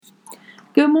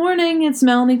Good morning, it's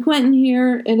Melanie Quinton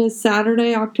here. It is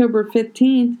Saturday, October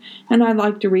 15th, and I'd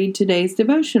like to read today's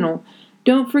devotional.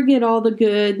 Don't forget all the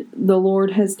good the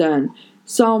Lord has done.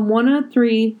 Psalm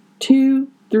 103,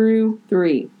 2 through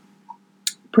 3.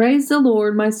 Praise the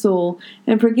Lord, my soul,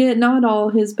 and forget not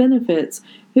all his benefits,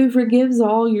 who forgives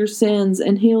all your sins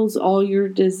and heals all your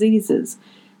diseases.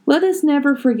 Let us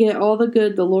never forget all the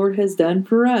good the Lord has done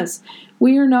for us.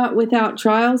 We are not without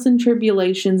trials and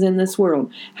tribulations in this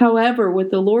world. However, with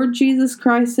the Lord Jesus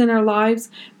Christ in our lives,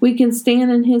 we can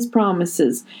stand in his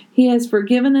promises. He has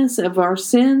forgiven us of our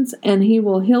sins, and he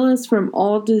will heal us from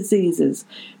all diseases.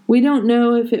 We don't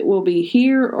know if it will be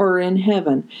here or in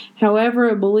heaven. However,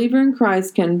 a believer in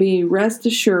Christ can be rest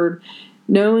assured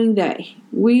knowing that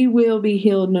we will be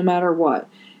healed no matter what.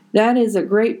 That is a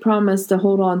great promise to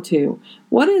hold on to.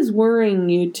 What is worrying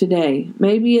you today?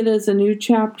 Maybe it is a new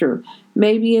chapter.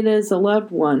 Maybe it is a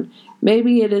loved one.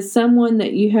 Maybe it is someone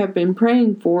that you have been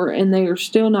praying for and they are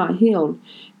still not healed.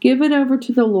 Give it over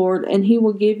to the Lord, and he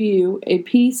will give you a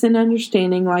peace and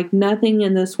understanding like nothing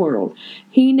in this world.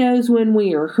 He knows when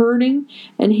we are hurting,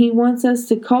 and he wants us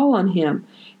to call on him.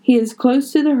 He is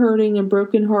close to the hurting and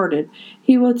brokenhearted.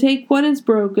 He will take what is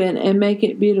broken and make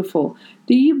it beautiful.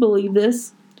 Do you believe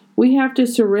this? We have to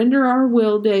surrender our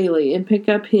will daily and pick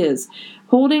up his.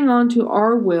 Holding on to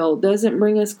our will doesn't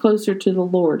bring us closer to the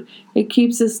Lord. It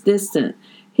keeps us distant.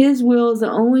 His will is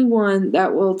the only one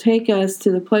that will take us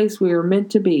to the place we are meant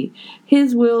to be.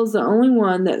 His will is the only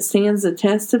one that stands the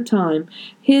test of time.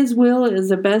 His will is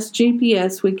the best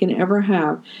GPS we can ever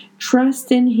have.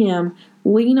 Trust in him.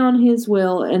 Lean on his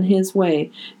will and his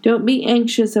way. Don't be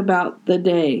anxious about the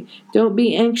day. Don't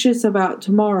be anxious about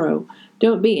tomorrow.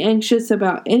 Don't be anxious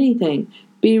about anything.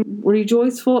 Be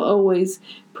rejoiceful always,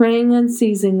 praying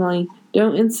unceasingly.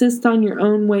 Don't insist on your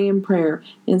own way in prayer.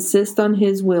 Insist on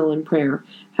his will in prayer.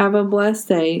 Have a blessed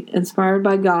day, inspired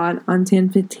by God on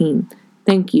 10:15.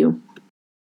 Thank you.